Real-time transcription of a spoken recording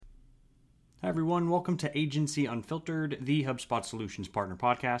everyone. Welcome to Agency Unfiltered, the HubSpot Solutions Partner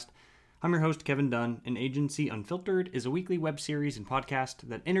Podcast. I'm your host, Kevin Dunn, and Agency Unfiltered is a weekly web series and podcast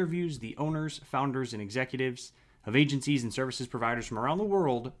that interviews the owners, founders, and executives of agencies and services providers from around the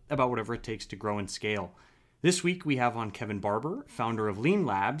world about whatever it takes to grow and scale. This week, we have on Kevin Barber, founder of Lean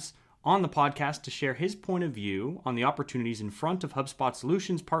Labs, on the podcast to share his point of view on the opportunities in front of HubSpot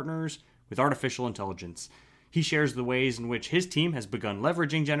Solutions partners with artificial intelligence. He shares the ways in which his team has begun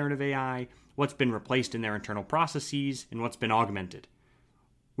leveraging generative AI, what's been replaced in their internal processes, and what's been augmented.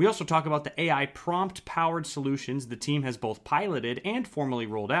 We also talk about the AI prompt-powered solutions the team has both piloted and formally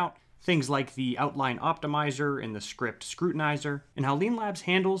rolled out, things like the Outline Optimizer and the Script Scrutinizer, and how Lean Labs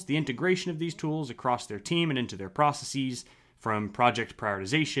handles the integration of these tools across their team and into their processes, from project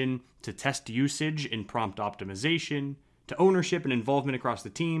prioritization to test usage and prompt optimization, to ownership and involvement across the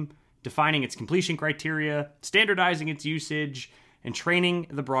team, defining its completion criteria, standardizing its usage, and training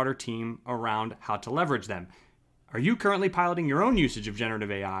the broader team around how to leverage them. Are you currently piloting your own usage of generative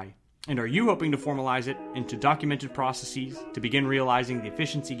AI? And are you hoping to formalize it into documented processes to begin realizing the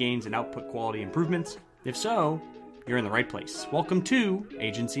efficiency gains and output quality improvements? If so, you're in the right place. Welcome to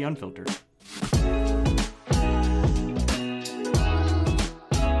Agency Unfiltered.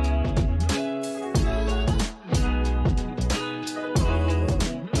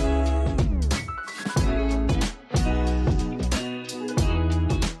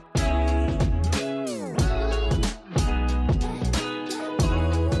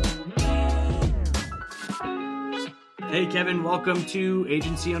 Hey, Kevin, welcome to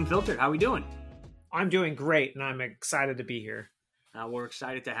Agency Unfiltered. How are we doing? I'm doing great, and I'm excited to be here. We're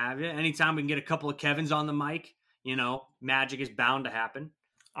excited to have you. Anytime we can get a couple of Kevins on the mic, magic is bound to happen.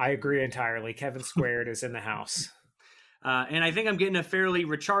 I agree entirely. Kevin Squared is in the house. And I think I'm getting a fairly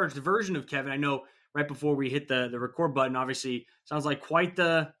recharged version of Kevin. I know right before we hit the record button, obviously, sounds like quite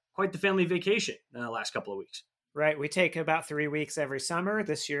the family vacation the last couple of weeks. Right. We take about 3 weeks every summer.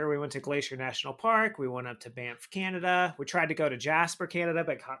 This year, we went to Glacier National Park. We went up to Banff, Canada. We tried to go to Jasper, Canada,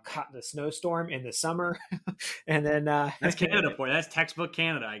 but got caught in a snowstorm in the summer. And then that's Canada for you. That's textbook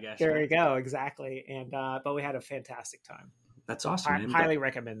Canada, I guess. There you go. Exactly. And but we had a fantastic time. That's awesome. I highly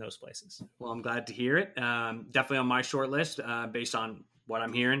recommend those places. Well, I'm glad to hear it. Definitely on my short list based on what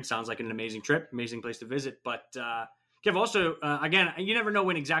I'm hearing. Sounds like an amazing trip, amazing place to visit. But Kev, also, again, you never know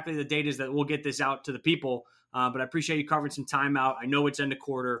when exactly the date is that we'll get this out to the people. But I appreciate you carving some time out. I know it's end of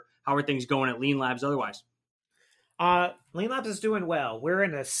quarter. How are things going at Lean Labs otherwise? Lean Labs is doing well. We're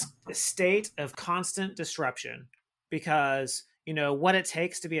in a state of constant disruption because, what it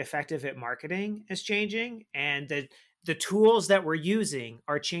takes to be effective at marketing is changing, and the tools that we're using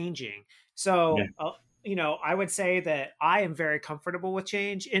are changing. So, I would say that I am very comfortable with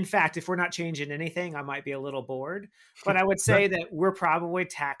change. In fact, if we're not changing anything, I might be a little bored. But I would say that we're probably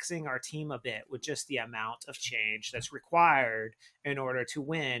taxing our team a bit with just the amount of change that's required in order to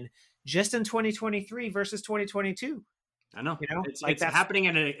win just in 2023 versus 2022. I know. It's happening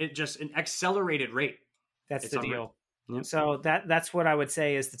at an accelerated rate. That's the deal. Yep. So that's what I would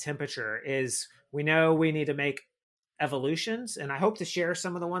say is the temperature is we know we need to make evolutions, and I hope to share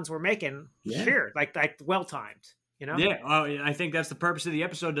some of the ones we're making here, like well-timed, Yeah, I think that's the purpose of the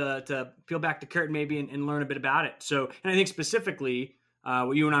episode, to peel back the curtain maybe and learn a bit about it. So, and I think specifically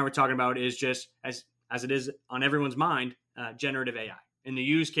what you and I were talking about is just, as it is on everyone's mind, generative AI and the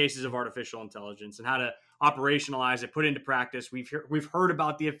use cases of artificial intelligence and how to operationalize it, put into practice. We've heard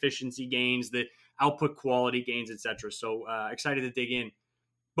about the efficiency gains, the output quality gains, etc. So excited to dig in.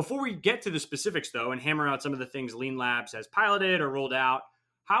 Before we get to the specifics, though, and hammer out some of the things Lean Labs has piloted or rolled out,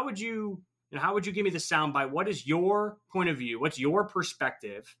 how would you give me the soundbite? What is your point of view? What's your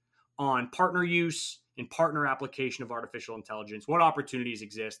perspective on partner use and partner application of artificial intelligence? What opportunities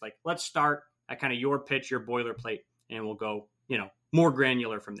exist? Like, let's start at kind of your pitch, your boilerplate, and we'll go, more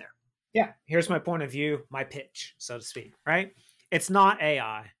granular from there. Yeah, here's my point of view, my pitch, so to speak. Right? It's not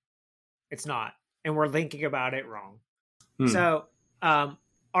AI. It's not, and we're thinking about it wrong. So,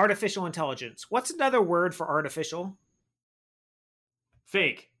 artificial intelligence. What's another word for artificial?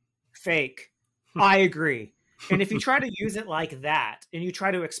 Fake. I agree. And if you try to use it like that and you try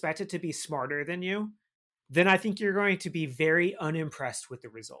to expect it to be smarter than you, then I think you're going to be very unimpressed with the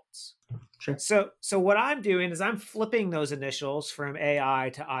results. Sure. So what I'm doing is I'm flipping those initials from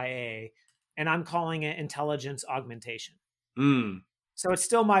AI to IA, and I'm calling it intelligence augmentation. So it's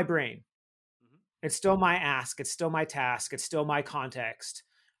still my brain. It's still my ask. It's still my task. It's still my context.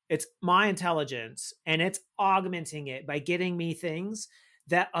 It's my intelligence, and it's augmenting it by getting me things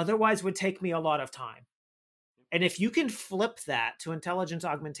that otherwise would take me a lot of time. And if you can flip that to intelligence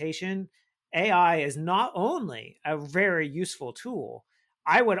augmentation, AI is not only a very useful tool,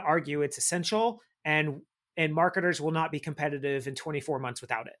 I would argue it's essential, and marketers will not be competitive in 24 months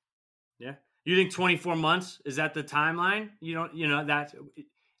without it. Yeah. You think 24 months, is that the timeline? That's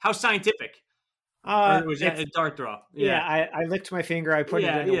how scientific? Or was that a dart throw? Yeah, I licked my finger, I put it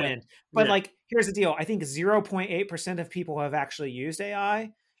in the wind. But like, here's the deal. I think 0.8% of people have actually used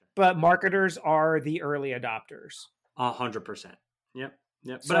AI, but marketers are the early adopters. 100%. Yep.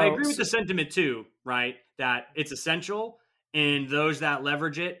 But I agree with the sentiment too, right? That it's essential, and those that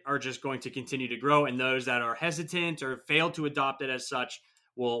leverage it are just going to continue to grow, and those that are hesitant or fail to adopt it as such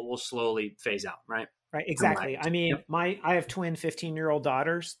will slowly phase out, right? Right, exactly. I mean, I have twin 15-year-old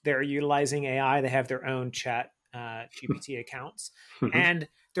daughters. They're utilizing AI. They have their own chat GPT accounts. And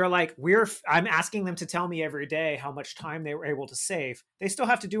they're like, I'm asking them to tell me every day how much time they were able to save. They still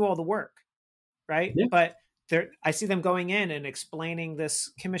have to do all the work, right? Yeah. But I see them going in and explaining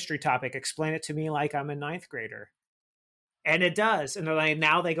this chemistry topic, explain it to me like I'm a ninth grader. And it does. And they're like,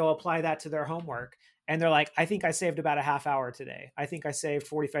 now they go apply that to their homework. And they're like, I think I saved about a half hour today. I think I saved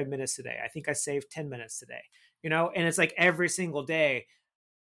 45 minutes today. I think I saved 10 minutes today. And it's like every single day,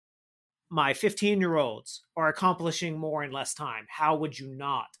 my 15-year-olds are accomplishing more in less time. How would you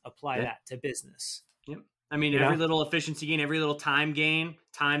not apply that to business? Yep. I mean, every little efficiency gain, every little time gain,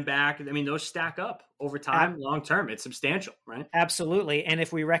 time back, I mean, those stack up over time, long term. It's substantial, right? Absolutely. And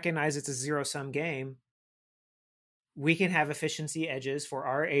if we recognize it's a zero-sum game, we can have efficiency edges for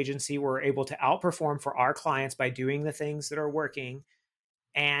our agency. We're able to outperform for our clients by doing the things that are working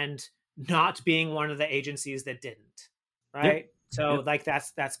and not being one of the agencies that didn't. Right. Yep. So like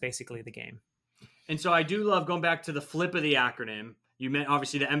that's basically the game. And so I do love going back to the flip of the acronym. You meant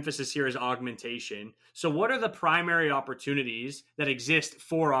obviously the emphasis here is augmentation. So what are the primary opportunities that exist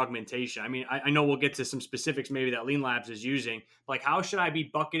for augmentation? I mean, I know we'll get to some specifics maybe that Lean Labs is using. Like, how should I be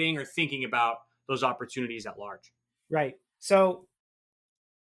bucketing or thinking about those opportunities at large? Right. So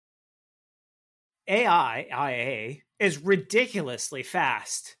IA is ridiculously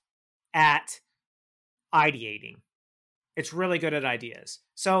fast at ideating. It's really good at ideas.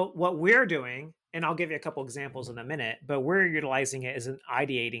 So what we're doing, and I'll give you a couple examples in a minute, but we're utilizing it as an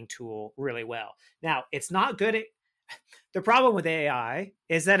ideating tool really well. Now, it's not good at, the problem with AI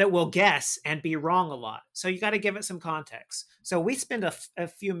is that it will guess and be wrong a lot. So you got to give it some context. So we spend a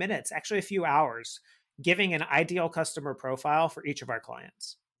few minutes, actually a few hours, giving an ideal customer profile for each of our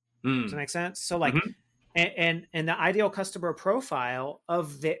clients. Does that make sense? So like, and the ideal customer profile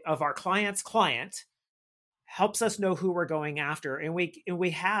of our client's client helps us know who we're going after. And we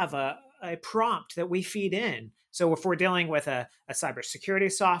have a prompt that we feed in. So if we're dealing with a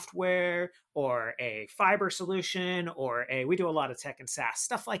cybersecurity software or a fiber solution or we do a lot of tech and SaaS,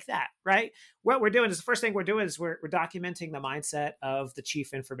 stuff like that, right? What we're doing is the first thing we're doing is we're documenting the mindset of the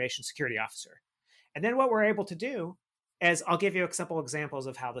chief information security officer. And then what we're able to do is I'll give you a couple examples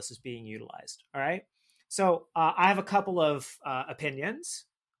of how this is being utilized. All right. So I have a couple of opinions.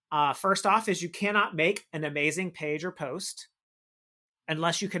 First off is you cannot make an amazing page or post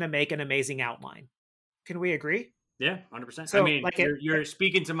unless you can make an amazing outline. Can we agree? Yeah, 100%. So, I mean, like you're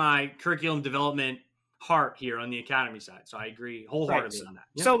speaking to my curriculum development heart here on the academy side. So I agree wholeheartedly on that.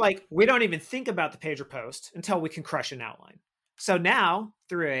 Yeah. So like we don't even think about the page or post until we can crush an outline. So now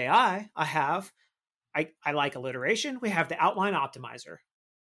through AI, I like alliteration. We have the outline optimizer.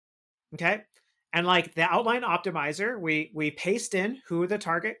 Okay. And like the outline optimizer, we paste in who the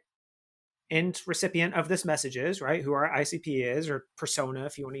target end recipient of this message is, right? Who our ICP is, or persona,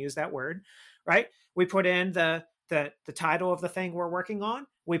 if you want to use that word, right? We put in the title of the thing we're working on.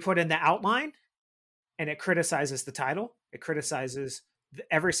 We put in the outline, and it criticizes the title. It criticizes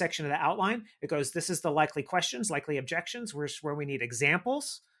every section of the outline. It goes, this is the likely questions, likely objections, where we need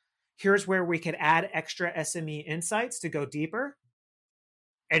examples. Here's where we could add extra SME insights to go deeper.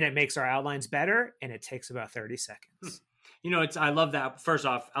 And it makes our outlines better, and it takes about 30 seconds. I love that. First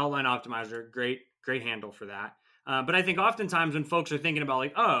off, outline optimizer, great handle for that. But I think oftentimes when folks are thinking about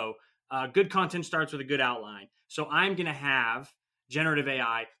like, good content starts with a good outline. So I'm going to have generative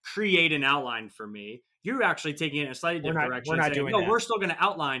AI create an outline for me. You're actually taking it in a slightly different direction. We're not doing that. We're still going to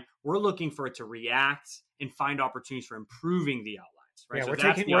outline. We're looking for it to react and find opportunities for improving the outlines. Right?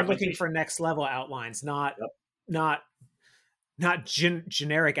 Yeah, so we're looking for next level outlines, not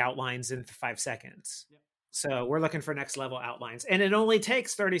generic outlines in 5 seconds. Yep. So we're looking for next level outlines, and it only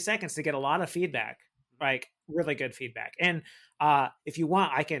takes 30 seconds to get a lot of feedback, like really good feedback. And if you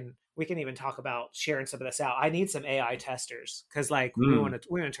want, we can even talk about sharing some of this out. I need some AI testers because like we want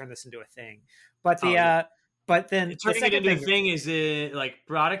to turn this into a thing. But but then turning it into a thing, is it like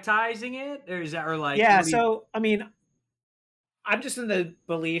productizing it, or is that, or like yeah? So I mean, I'm just in the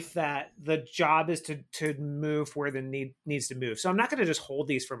belief that the job is to move where the needs to move. So I'm not going to just hold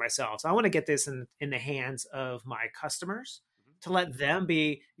these for myself. So I want to get this in the hands of my customers to let them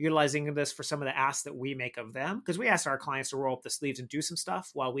be utilizing this for some of the asks that we make of them, because we ask our clients to roll up the sleeves and do some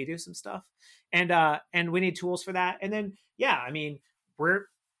stuff while we do some stuff, and we need tools for that. And then I mean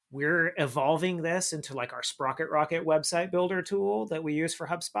we're evolving this into like our Sprocket Rocket website builder tool that we use for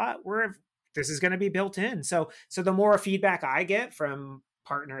HubSpot. This is going to be built in. So the more feedback I get from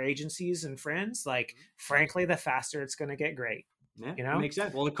partner agencies and friends, like frankly, the faster it's going to get great. Yeah, it makes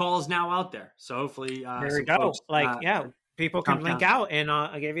sense. Well, the call is now out there, so hopefully, there we go. Folks, people can link out, and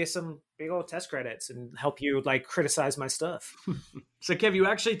I'll give you some big old test credits and help you like criticize my stuff. So, Kev, you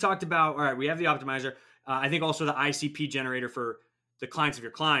actually talked about, all right, we have the optimizer. I think also the ICP generator for the clients of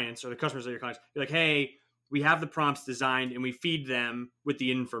your clients or the customers of your clients. You're like, hey, we have the prompts designed and we feed them with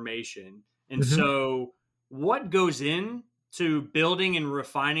the information. And so what goes in to building and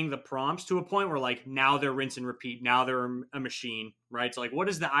refining the prompts to a point where like now they're rinse and repeat, now they're a machine, right? So like what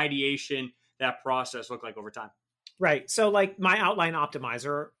does the ideation, that process look like over time? Right. So like my outline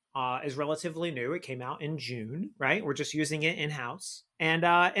optimizer is relatively new. It came out in June, right? We're just using it in-house. And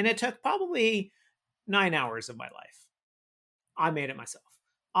it took probably 9 hours of my life. I made it myself.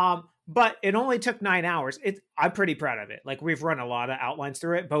 But it only took 9 hours. I'm pretty proud of it. Like we've run a lot of outlines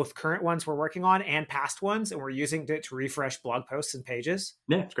through it, both current ones we're working on and past ones. And we're using it to refresh blog posts and pages.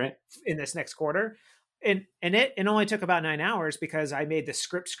 Yeah, it's great. In this next quarter. And it only took about 9 hours because I made the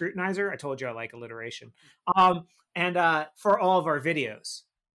Script Scrutinizer. I told you I like alliteration. And for all of our videos.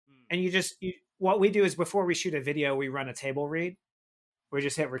 And what we do is before we shoot a video, we run a table read. We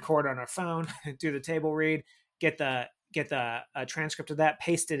just hit record on our phone, do the table read, get the transcript of that,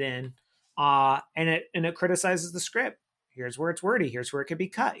 paste it in, and it criticizes the script. Here's where it's wordy. Here's where it could be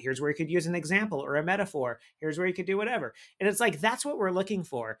cut. Here's where you could use an example or a metaphor. Here's where you could do whatever. And it's like, that's what we're looking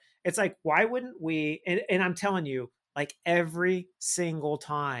for. It's like, why wouldn't we? And I'm telling you, like every single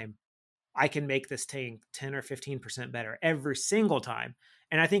time I can make this thing 10 or 15% better every single time.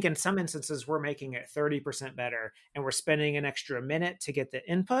 And I think in some instances, we're making it 30% better and we're spending an extra minute to get the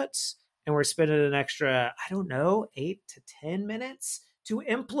inputs. And we're spending an extra, 8 to 10 minutes to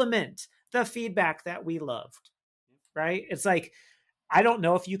implement the feedback that we loved, right? It's like, I don't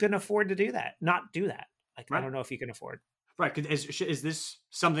know if you can afford to do that, not do that. Like, right. I don't know if you can afford. Right. Is this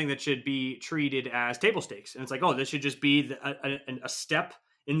something that should be treated as table stakes? And it's like, oh, this should just be a step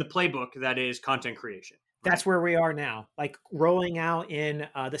in the playbook that is content creation. That's where we are now, like rolling out in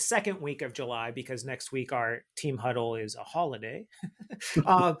the second week of July, because next week our team huddle is a holiday.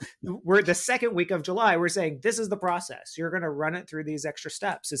 We're the second week of July. We're saying this is the process. You're going to run it through these extra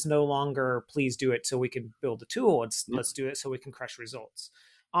steps. It's no longer please do it so we can build a tool. Let's do it so we can crush results.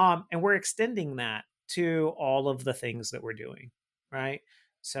 And we're extending that to all of the things that we're doing. Right.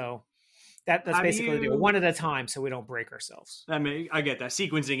 So that's basically doing one at a time so we don't break ourselves. I mean, I get that.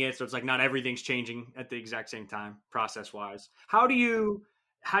 Sequencing it so it's like not everything's changing at the exact same time process-wise. How do you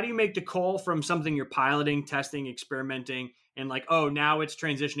make the call from something you're piloting, testing, experimenting, and like, oh, now it's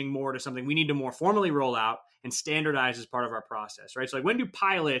transitioning more to something we need to more formally roll out and standardize as part of our process, right? So like when do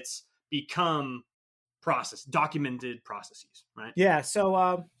pilots become documented processes, right? Yeah, so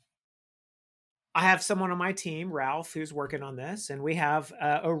I have someone on my team, Ralph, who's working on this, and we have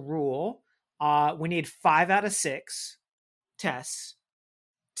a rule. We need 5 out of 6 tests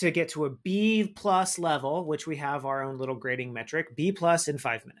to get to a B+ level, which we have our own little grading metric, B+ in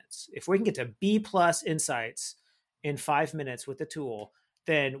 5 minutes. If we can get to B+ insights in 5 minutes with the tool,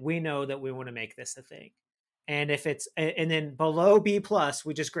 then we know that we want to make this a thing. And then below B+,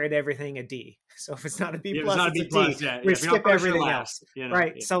 we just grade everything a D. So if it's not a B+, it's a D. We skip everything else.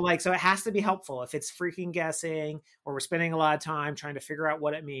 Right. Yeah. So it has to be helpful. If it's freaking guessing or we're spending a lot of time trying to figure out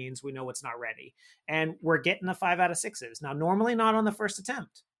what it means, we know it's not ready. And we're getting the 5 out of 6s. Now, normally not on the first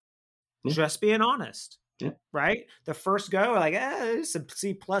attempt. Yeah. Just being honest. Yeah. Right. The first go, like, some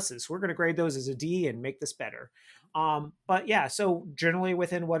C+. We're going to grade those as a D and make this better. But yeah, so generally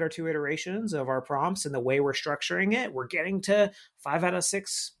within 1 or 2 iterations of our prompts and the way we're structuring it, we're getting to 5 out of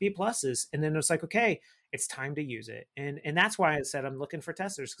 6 B+. And then it's like, okay, it's time to use it. And that's why I said I'm looking for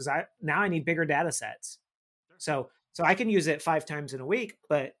testers, because I need bigger data sets. So I can use it 5 times in a week,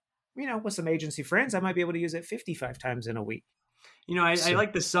 but with some agency friends, I might be able to use it 55 times in a week. I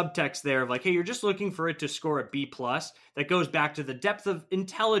like the subtext there of like, hey, you're just looking for it to score a B+. That goes back to the depth of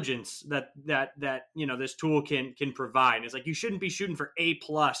intelligence that this tool can provide. And it's like, you shouldn't be shooting for A+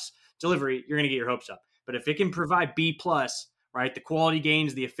 delivery. You're going to get your hopes up. But if it can provide B+, right, the quality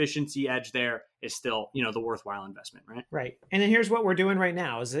gains, the efficiency edge there is still, the worthwhile investment, right? Right. And then here's what we're doing right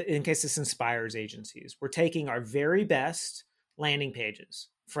now is, in case this inspires agencies, we're taking our very best landing pages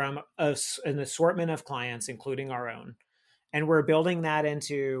from an assortment of clients, including our own. And we're building that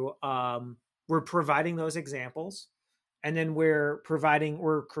into, we're providing those examples. And then we're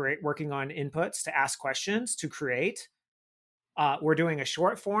working on inputs to ask questions to create. We're doing a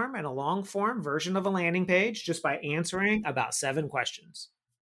short form and a long form version of a landing page just by answering about 7 questions.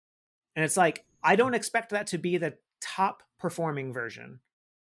 And it's like, I don't expect that to be the top performing version,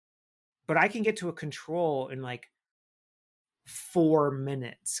 but I can get to a control in like 4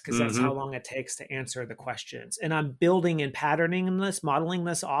 minutes because that's how long it takes to answer the questions. And I'm building and patterning this, modeling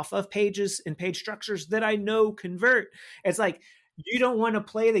this off of pages and page structures that I know convert. It's like, you don't want to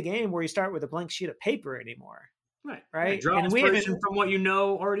play the game where you start with a blank sheet of paper anymore. Right. Draw inspiration from what you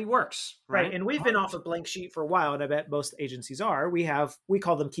know already works. Right. And we've been off a blank sheet for a while, and I bet most agencies are. We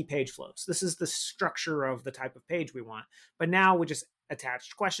call them key page flows. This is the structure of the type of page we want. But now we just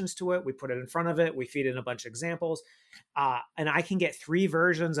attach questions to it. We put it in front of it. We feed in a bunch of examples. And I can get 3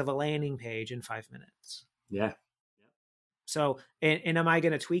 versions of a landing page in 5 minutes. Yeah. So, and am I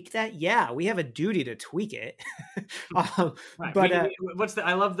going to tweak that? Yeah, we have a duty to tweak it. Right. But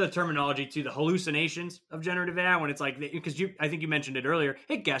I love the terminology too, the hallucinations of generative AI, when it's like, because I think you mentioned it earlier,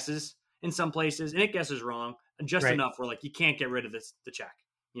 it guesses in some places and it guesses wrong just enough where like, you can't get rid of the check,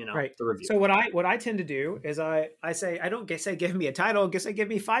 the review. So what I tend to do is I say, I don't say, give me a title, I say, give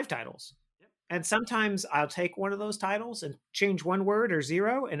me 5 titles. Yep. And sometimes I'll take one of those titles and change 1 word or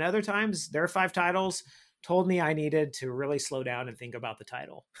 0. And other times there are 5 titles told me I needed to really slow down and think about the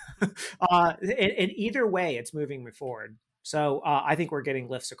title. And either way, it's moving me forward. So I think we're getting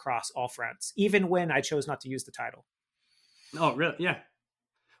lifts across all fronts, even when I chose not to use the title. Oh, really? Yeah.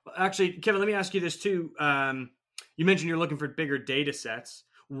 Well, actually, Kevin, let me ask you this too. You mentioned you're looking for bigger data sets.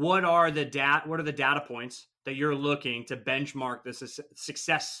 What are the data points that you're looking to benchmark the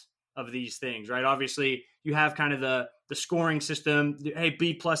success of these things, right? Obviously, you have kind of the scoring system. Hey,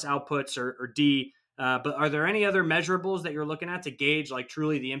 B+ outputs or D. But are there any other measurables that you're looking at to gauge like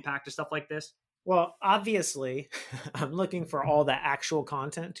truly the impact of stuff like this? Well, obviously, I'm looking for all the actual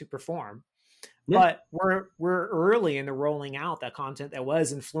content to perform. Yeah. But we're early in the rolling out that content that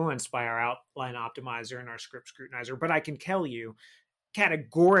was influenced by our outline optimizer and our script scrutinizer. But I can tell you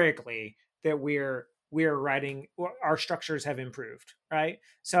categorically that we're writing, our structures have improved, right?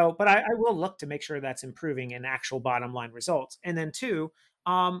 So, but I will look to make sure that's improving in actual bottom line results. And then 2,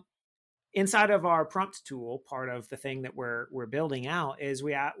 inside of our prompt tool, part of the thing that we're building out is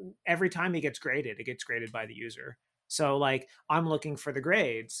every time it gets graded by the user. So like I'm looking for the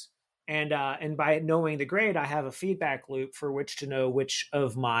grades, and by knowing the grade, I have a feedback loop for which to know which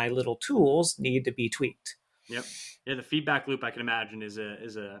of my little tools need to be tweaked. Yep. Yeah, the feedback loop, I can imagine, is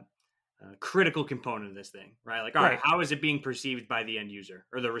a critical component of this thing, right? Like, all right, how is it being perceived by the end user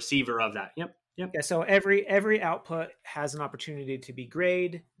or the receiver of that? Yep. Yeah, so every output has an opportunity to be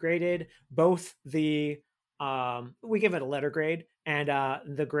graded. Both we give it a letter grade, and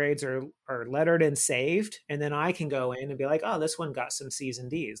the grades are lettered and saved. And then I can go in and be like, oh, this one got some C's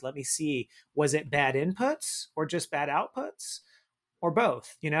and D's. Let me see, was it bad inputs or just bad outputs or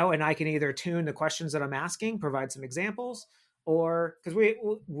both? And I can either tune the questions that I'm asking, provide some examples, or because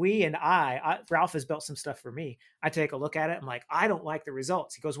Ralph has built some stuff for me. I take a look at it. I'm like, I don't like the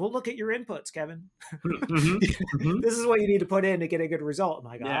results. He goes, well, look at your inputs, Kevin. This is what you need to put in to get a good result. I'm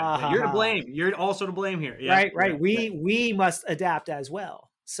like, you're to blame. You're also to blame here. Yeah. Right. We must adapt as well.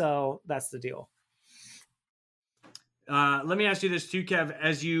 So that's the deal. Let me ask you this too, Kev.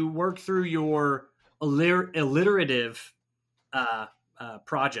 As you work through your alliterative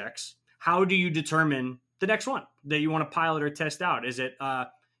projects, how do you determine the next one that you want to pilot or test out? Is it,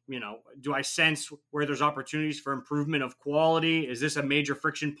 do I sense where there's opportunities for improvement of quality? Is this a major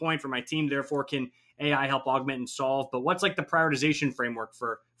friction point for my team? Therefore, can AI help augment and solve? But what's like the prioritization framework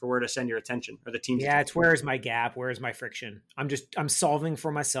for where to send your attention or the team's attention? It's where's my gap? Where's my friction? I'm solving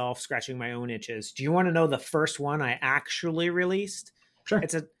for myself, scratching my own itches. Do you want to know the first one I actually released? Sure.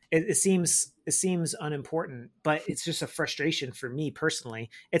 It seems unimportant, but it's just a frustration for me personally.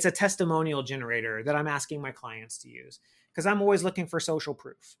 It's a testimonial generator that I'm asking my clients to use because I'm always looking for social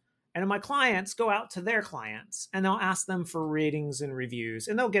proof. And my clients go out to their clients and they'll ask them for ratings and reviews,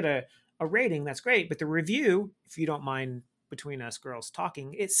 and they'll get a rating. That's great. But the review, if you don't mind between us girls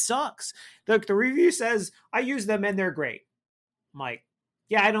talking, it sucks. The review says, I use them and they're great. I'm like,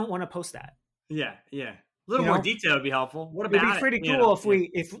 yeah, I don't want to post that. Yeah. A little more detail would be helpful. What about it? It'd be pretty cool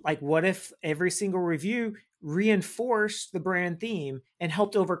what if every single review reinforced the brand theme and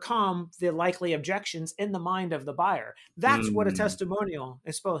helped overcome the likely objections in the mind of the buyer. That's what a testimonial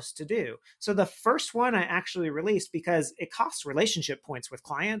is supposed to do. So the first one I actually released, because it costs relationship points with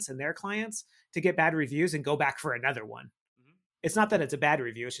clients and their clients to get bad reviews and go back for another one. it's not that it's a bad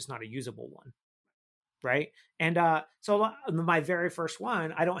review, it's just not a usable one. Right. And so my very first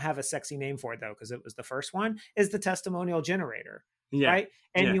one, I don't have a sexy name for it though, because it was the first one, is the testimonial generator. Yeah. Right.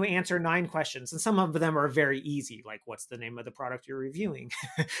 And Yeah. you answer 9 questions, and some of them are very easy. Like, what's the name of the product you're reviewing?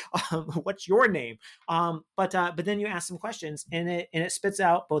 What's your name? But then you ask some questions, and it spits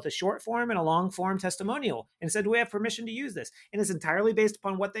out both a short form and a long form testimonial. And it said, do we have permission to use this? And it's entirely based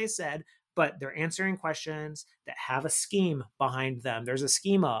upon what they said, but they're answering questions that have a scheme behind them. There's a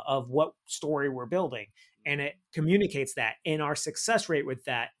schema of what story we're building, and it communicates that. And our success rate with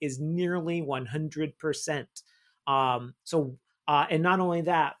that is nearly 100%. And not only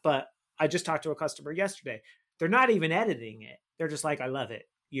that, but I just talked to a customer yesterday. They're not even editing it. They're just like, I love it.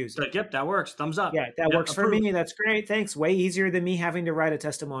 Use it. Like, yep, that works. Thumbs up. Yeah, that works for me. That's great. Thanks. Way easier than me having to write a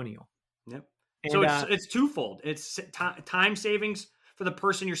testimonial. Yep. And, so it's twofold. It's time savings for the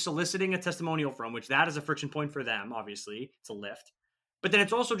person you're soliciting a testimonial from, which that is a friction point for them. Obviously, it's a lift. But then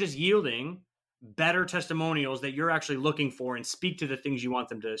it's also just yielding better testimonials that you're actually looking for and speak to the things you want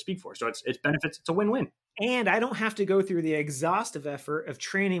them to speak for. So it's benefits. It's a win-win. And I don't have to go through the exhaustive effort of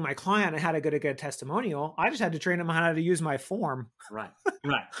training my client on how to get a good testimonial. I just had to train them on how to use my form. Right.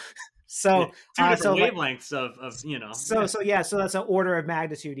 So two different wavelengths of you know. So that's an order of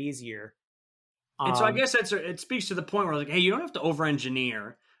magnitude easier. And so I guess it speaks to the point where, like, hey, you don't have to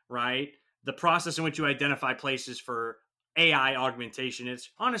over-engineer, right, the process in which you identify places for AI augmentation. It's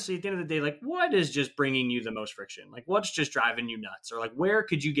honestly, at the end of the day, like, what is just bringing you the most friction? Like, what's just driving you nuts? Or like, where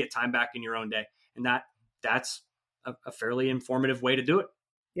could you get time back in your own day? And that's a fairly informative way to do it.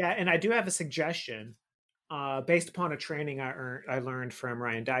 Yeah, and I do have a suggestion based upon a training I learned from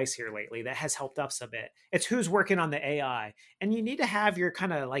Ryan Dice here lately that has helped us a bit. It's who's working on the AI. And you need to have your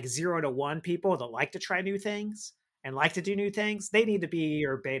kind of like 0 to 1 people that like to try new things and like to do new things. They need to be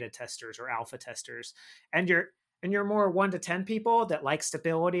your beta testers or alpha testers. And you're more 1 to 10 people that like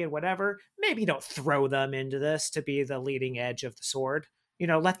stability and whatever. Maybe don't throw them into this to be the leading edge of the sword.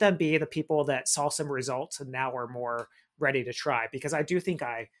 Let them be the people that saw some results and now are more ready to try, because I do think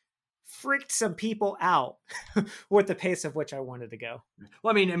I freaked some people out with the pace of which I wanted to go.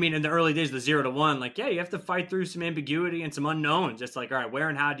 Well, I mean, in the early days, the 0 to 1, like, yeah, you have to fight through some ambiguity and some unknowns. It's like, all right, where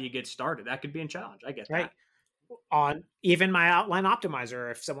and how do you get started? That could be a challenge. I get that. On even my outline optimizer,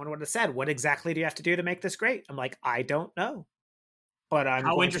 if someone would have said, what exactly do you have to do to make this great? I'm like, I don't know. But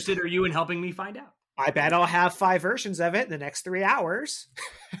how interested are you in helping me find out? I bet I'll have 5 versions of it in the next 3 hours.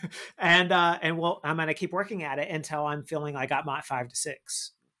 I'm going to keep working at it until I'm feeling I got my 5 to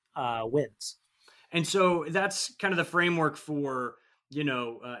 6 wins. And so that's kind of the framework for,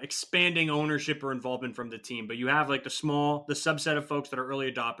 expanding ownership or involvement from the team. But you have like the subset of folks that are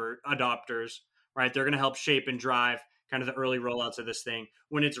early adopters, right? They're going to help shape and drive kind of the early rollouts of this thing.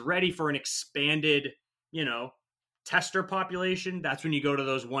 When it's ready for an expanded, tester population, that's when you go to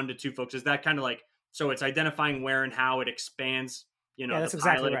those 1 to 2 folks. Is that kind of like, so it's identifying where and how it expands, that's the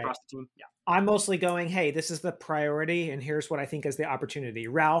exactly pilot right. across the team? Yeah. I'm mostly going, hey, this is the priority, and here's what I think is the opportunity.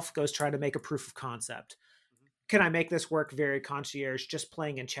 Ralph goes try to make a proof of concept. Can I make this work very concierge, just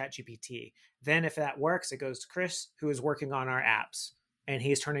playing in ChatGPT? Then if that works, it goes to Chris, who is working on our apps, and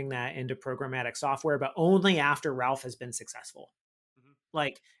he's turning that into programmatic software, but only after Ralph has been successful.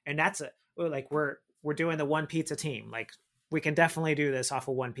 And that's we're doing the one pizza team. Like, we can definitely do this off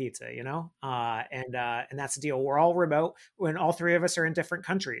of one pizza, and that's the deal. We're all remote when all 3 of us are in different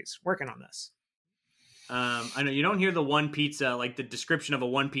countries working on this. I know you don't hear the one pizza, like the description of a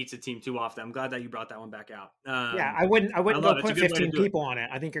one pizza team too often. I'm glad that you brought that one back out. I wouldn't go put 15 people on it.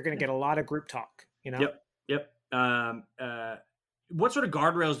 I think you're going to get a lot of group talk, Yep. What sort of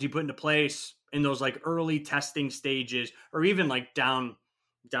guardrails do you put into place in those like early testing stages, or even like down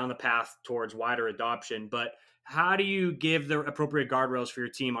the path towards wider adoption? But how do you give the appropriate guardrails for your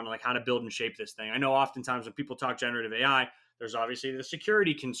team on like how to build and shape this thing? I know oftentimes when people talk generative AI, there's obviously the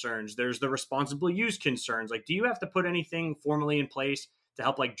security concerns, there's the responsible use concerns. Like, do you have to put anything formally in place to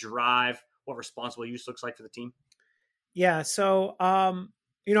help like drive what responsible use looks like for the team? Yeah. So,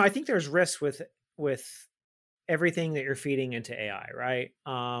 I think there's risks with everything that you're feeding into AI, right?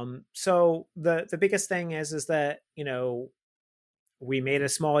 So the biggest thing is that, we made a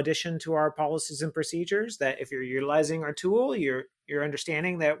small addition to our policies and procedures that if you're utilizing our tool, you're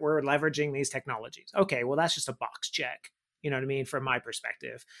understanding that we're leveraging these technologies. Okay, well, that's just a box check. You know what I mean? From my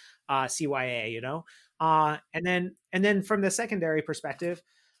perspective, CYA, and then from the secondary perspective,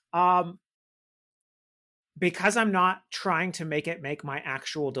 because I'm not trying to make my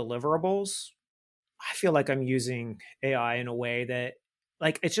actual deliverables, I feel like I'm using AI in a way that,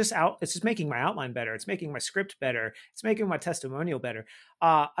 like, it's just making my outline better. It's making my script better. It's making my testimonial better.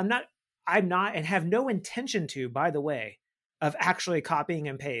 I'm not, and have no intention to, by the way, of actually copying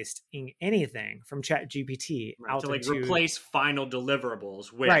and pasting anything from ChatGPT Right. out To like into replace final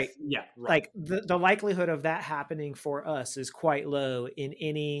deliverables with, right. yeah, right. Like the likelihood of that happening for us is quite low in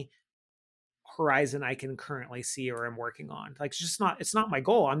any horizon I can currently see or am working on. Like it's not my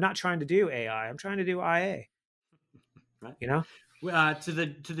goal. I'm not trying to do AI. I'm trying to do IA. Right. You know? To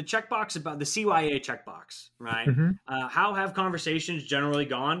the checkbox about the CYA checkbox, right? Mm-hmm. How have conversations generally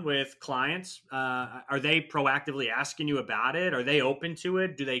gone with clients? Are they proactively asking you about it? Are they open to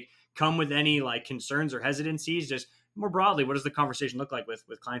it? Do they come with any like concerns or hesitancies? Just more broadly, what does the conversation look like with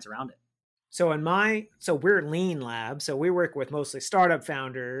clients around it? So we're Lean Lab, so we work with mostly startup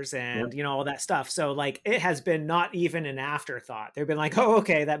founders and Yep. all that stuff. So like it has been not even an afterthought. They've been like, oh,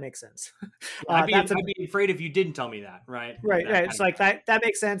 okay, that makes sense. I'd That's be afraid if you didn't tell me that, right? right. That It's like that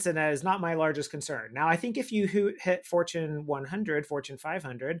makes sense, and that is not my largest concern. Now, I think if you hit Fortune 100, Fortune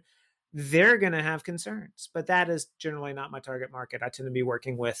 500, they're going to have concerns, but that is generally not my target market. I tend to be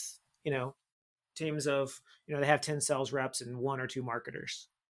working with teams of they have 10 sales reps and one or two marketers.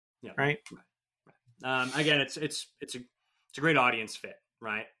 Yeah. Right. Again, it's a great audience fit,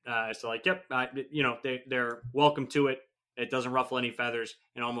 right? So like, yep, they're welcome to it. It doesn't ruffle any feathers,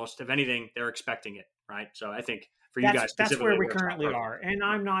 and almost if anything, they're expecting it, right? So I think for you guys, that's where we it works out currently perfect. are. And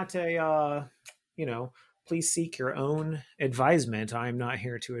I'm not a, please seek your own advisement. I'm not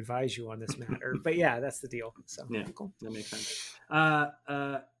here to advise you on this matter. But yeah, that's the deal. So Yeah, cool. that makes sense.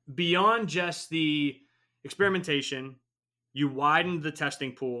 Beyond just the experimentation, you widened the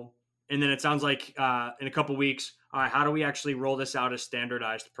testing pool, and then it sounds like in a couple weeks, all right, how do we actually roll this out as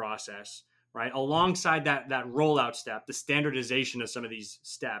standardized process, right? Alongside that rollout step, the standardization of some of these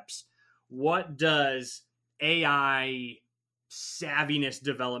steps, what does AI savviness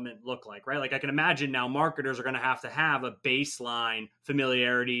development look like, right? Like I can imagine now marketers are going to have a baseline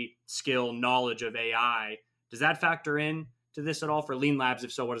familiarity, skill, knowledge of AI. Does that factor in to this at all for Lean Labs?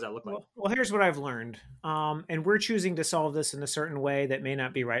 If so, what does that look like? Well, here's what I've learned. And we're choosing to solve this in a certain way that may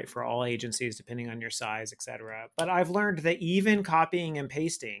not be right for all agencies, depending on your size, et cetera. But I've learned that even copying and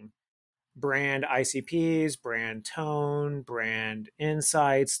pasting brand ICPs, brand tone, brand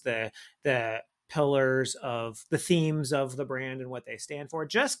insights, the pillars of the themes of the brand and what they stand for,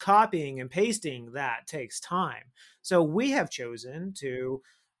 just copying and pasting that takes time. So we have chosen to,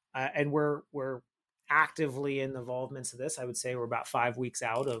 and we're actively in the involvements of this. I would say we're about 5 weeks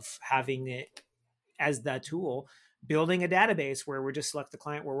out of having it as the tool, building a database where we just select the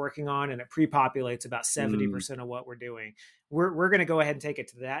client we're working on and it pre-populates about 70% of what we're doing. We're going to go ahead and take it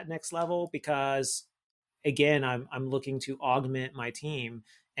to that next level because again, I'm looking to augment my team,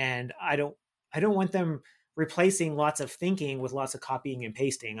 and I don't want them replacing lots of thinking with lots of copying and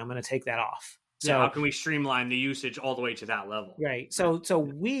pasting. I'm going to take that off. So how can we streamline the usage all the way to that level? Right. So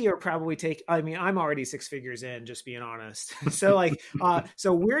we are probably I'm already 6 figures in, just being honest. So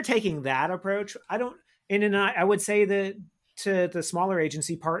so we're taking that approach. I would say that to the smaller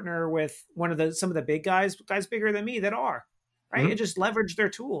agency, partner with some of the big guys bigger than me that are, right? And just leverage their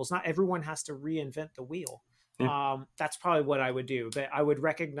tools. Not everyone has to reinvent the wheel. Yeah. That's probably what I would do. But I would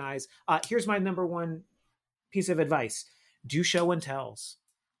recognize, here's my number one piece of advice: do show and tells.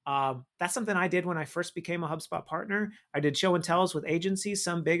 That's something I did when I first became a HubSpot partner. I did show and tells with agencies,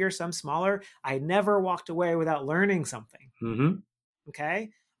 some bigger, some smaller. I never walked away without learning something. Mm-hmm. Okay.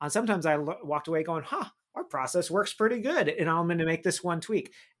 Sometimes I walked away going, our process works pretty good, and I'm going to make this one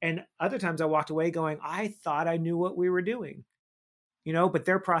tweak. And other times I walked away going, I thought I knew what we were doing, but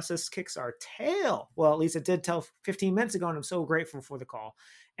their process kicks our tail. Well, at least it did till 15 minutes ago, and I'm so grateful for the call.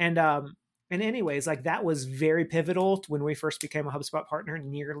 And anyways, like that was very pivotal when we first became a HubSpot partner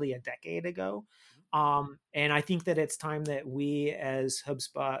nearly a decade ago. And I think that it's time that we as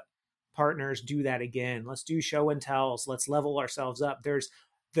HubSpot partners do that again. Let's do show and tells. Let's level ourselves up.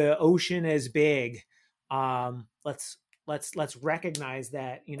 The ocean is big. Let's recognize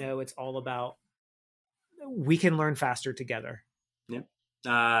that, it's all about, we can learn faster together. Yeah.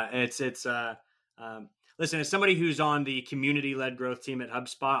 Listen, as somebody who's on the community-led growth team at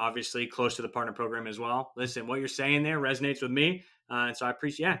HubSpot, obviously close to the partner program as well. Listen, what you're saying there resonates with me, and so I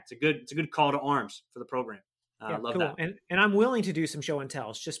appreciate. Yeah, it's a good call to arms for the program. Love cool. that. And I'm willing to do some show and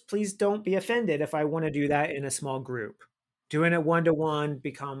tells. Just please don't be offended if I want to do that in a small group. Doing it one-to-one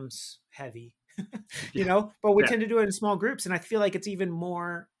becomes heavy, But we tend to do it in small groups, and I feel like it's even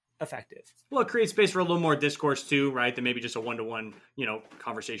more effective. Well, it creates space for a little more discourse too, right? Than maybe just a one-to-one,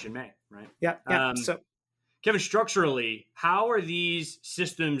 conversation may, right? Yeah. So, Kevin, structurally, how are these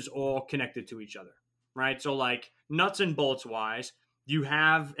systems all connected to each other, right? So like nuts and bolts wise, you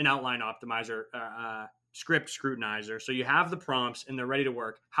have an outline optimizer, script scrutinizer. So you have the prompts and they're ready to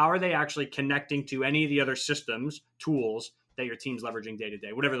work. How are they actually connecting to any of the other systems, tools that your team's leveraging day to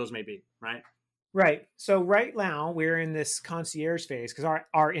day, whatever those may be, right? Right. So right now we're in this concierge phase because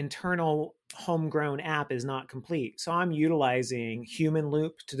our internal homegrown app is not complete. So I'm utilizing Human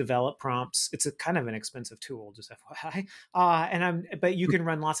Loop to develop prompts. It's a kind of an expensive tool, just FYI. But you can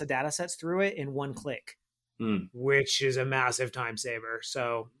run lots of data sets through it in one click, which is a massive time saver.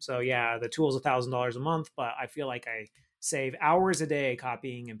 So yeah, the tool's $1,000 a month, but I feel like I save hours a day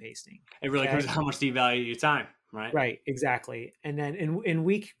copying and pasting. It really comes to how much do you value your time, right? Right, exactly. And then in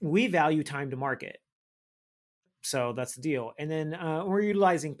we value time to market. So that's the deal. And then we're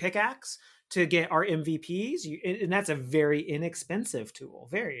utilizing Pickaxe to get our MVPs. And that's a very inexpensive tool,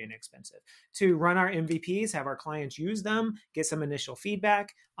 very inexpensive, to run our MVPs, have our clients use them, get some initial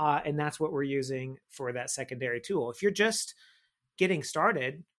feedback. And that's what we're using for that secondary tool. If you're just getting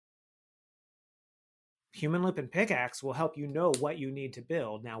started, Human Loop and Pickaxe will help you know what you need to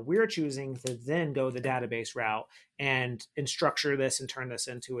build. Now we're choosing to then go the database route and structure this and turn this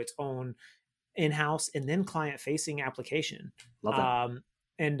into its own in-house and then client-facing application. Love that.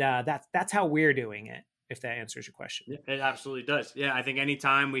 And that's how we're doing it, if that answers your question. Yeah, it absolutely does. Yeah, I think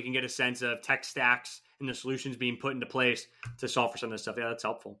anytime we can get a sense of tech stacks and the solutions being put into place to solve for some of this stuff, yeah, that's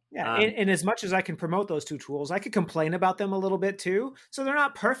helpful. Yeah, and as much as I can promote those two tools, I could complain about them a little bit too. So they're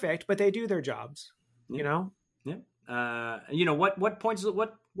not perfect, but they do their jobs. Yeah. You know? Yeah.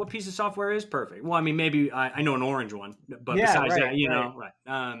 What piece of software is perfect? Well, I mean, maybe I know an orange one, but besides that,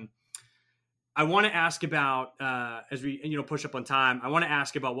 right. I want to ask about, as we, push up on time, I want to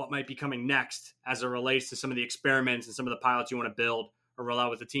ask about what might be coming next as it relates to some of the experiments and some of the pilots you want to build or roll out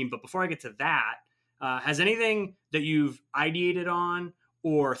with the team. But before I get to that, has anything that you've ideated on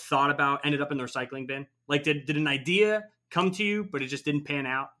or thought about ended up in the recycling bin? Like, did an idea come to you, but it just didn't pan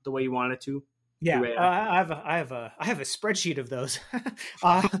out the way you wanted it to? Yeah, I have a spreadsheet of those,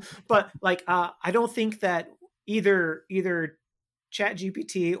 but I don't think that either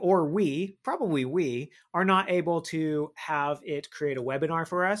ChatGPT or we are not able to have it create a webinar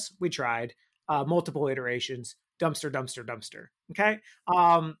for us. We tried multiple iterations, dumpster. Okay,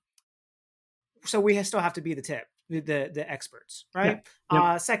 so we still have to be the experts, right?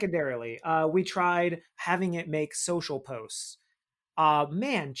 Yeah. Secondarily, we tried having it make social posts.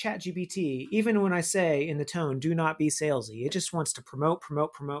 ChatGPT, even when I say in the tone, do not be salesy, it just wants to promote.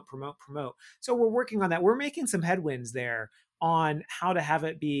 So we're working on that. We're making some headwinds there on how to have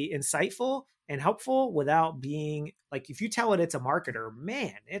it be insightful and helpful without being like, if you tell it it's a marketer,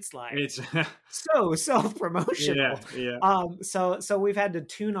 man, it's like it's so self-promotional. Yeah. So we've had to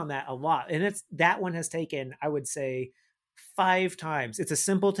tune on that a lot. And that one has taken, I would say, 5 times. It's a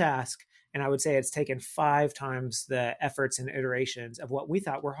simple task. And I would say it's taken 5 times the efforts and iterations of what we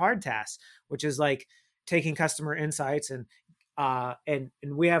thought were hard tasks, which is like taking customer insights and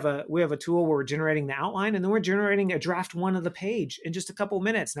we have a tool where we're generating the outline and then we're generating a draft 1 of the page in just a couple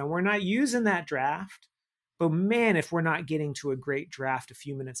minutes. Now we're not using that draft, but man, if we're not getting to a great draft a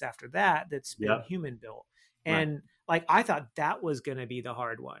few minutes after that's been human built. And I thought that was going to be the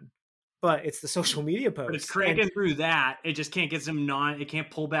hard one. But it's the social media post. But it's cranking through that. It just can't get it can't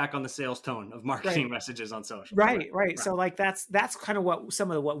pull back on the sales tone of marketing messages on social. Right. So that's kind of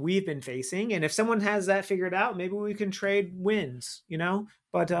what we've been facing. And if someone has that figured out, maybe we can trade wins,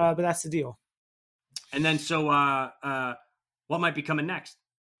 but that's the deal. And then, so what might be coming next?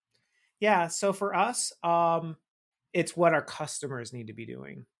 Yeah. So for us, it's what our customers need to be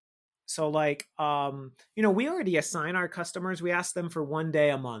doing. So we already assign our customers, we ask them for 1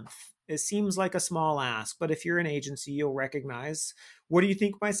 day a month. It seems like a small ask, but if you're an agency, you'll recognize, what do you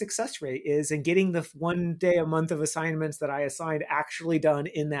think my success rate is in getting the 1 day a month of assignments that I assigned actually done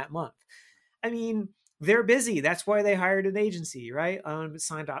in that month? I mean, they're busy. That's why they hired an agency, right?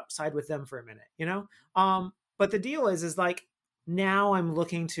 Side with them for a minute, but the deal is now I'm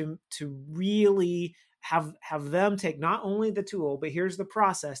looking to really have them take not only the tool, but here's the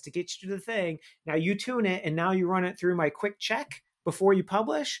process to get you to the thing. Now you tune it and now you run it through my quick check before you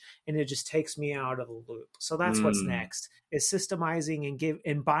publish, and it just takes me out of the loop. So that's what's next, is systemizing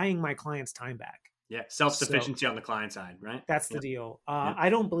and buying my clients time back. Yeah, self-sufficiency on the client side, right? That's the deal.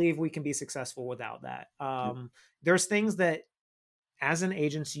 I don't believe we can be successful without that. There's things that as an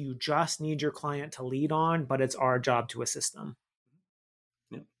agency, you just need your client to lead on, but it's our job to assist them.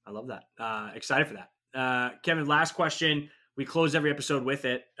 Yeah, I love that. Excited for that. Kevin, last question. We close every episode with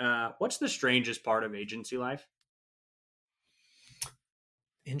it. What's the strangest part of agency life?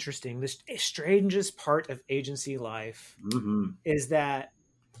 Interesting. The strangest part of agency life is that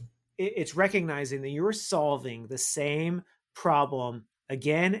it's recognizing that you're solving the same problem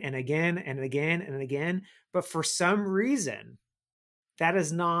again and again and again and again, but for some reason that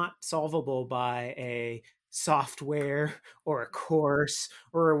is not solvable by a software or a course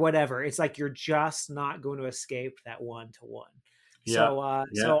or whatever. It's like you're just not going to escape that one-to-one. Yeah.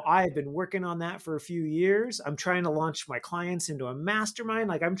 So I've been working on that for a few years. I'm trying to launch my clients into a mastermind.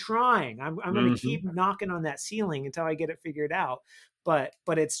 Like I'm trying. I'm going to keep knocking on that ceiling until I get it figured out. But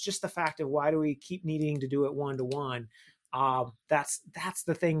it's just the fact of why do we keep needing to do it one-to-one? That's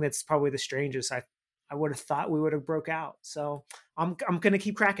the thing that's probably the strangest. I would have thought we would have broke out. So I'm going to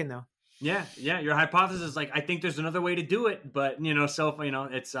keep cracking though. Yeah. Your hypothesis is like, I think there's another way to do it, but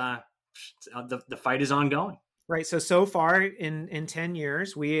it's the fight is ongoing. Right. So far in 10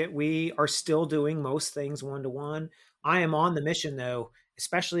 years, we are still doing most things one-to-one. I am on the mission though,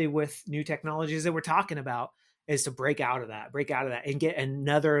 especially with new technologies that we're talking about, is to break out of that and get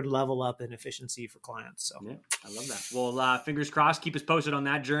another level up in efficiency for clients. So yeah, I love that. Well, fingers crossed, keep us posted on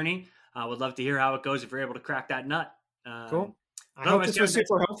that journey. Would love to hear how it goes if you're able to crack that nut. Cool. I hope this was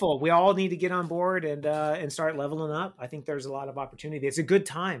super helpful. We all need to get on board and start leveling up. I think there's a lot of opportunity. It's a good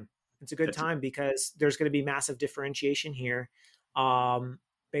time. It's a good time because there's going to be massive differentiation here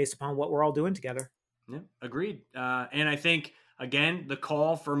based upon what we're all doing together. Yeah, agreed. And I think, again, the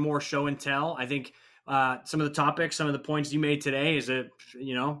call for more show and tell, I think some of the topics, some of the points you made today is that,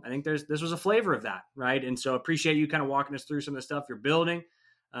 I think this was a flavor of that, right? And so appreciate you kind of walking us through some of the stuff you're building,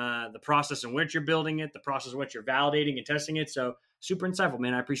 the process in which you're building it, the process in which you're validating and testing it. So super insightful,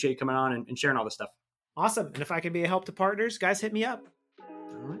 man. I appreciate you coming on and sharing all this stuff. Awesome. And if I can be a help to partners, guys, hit me up.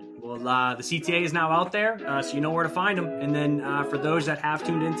 All right. Well, the CTA is now out there, so you know where to find them. And then for those that have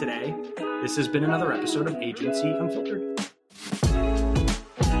tuned in today, this has been another episode of Agency Unfiltered.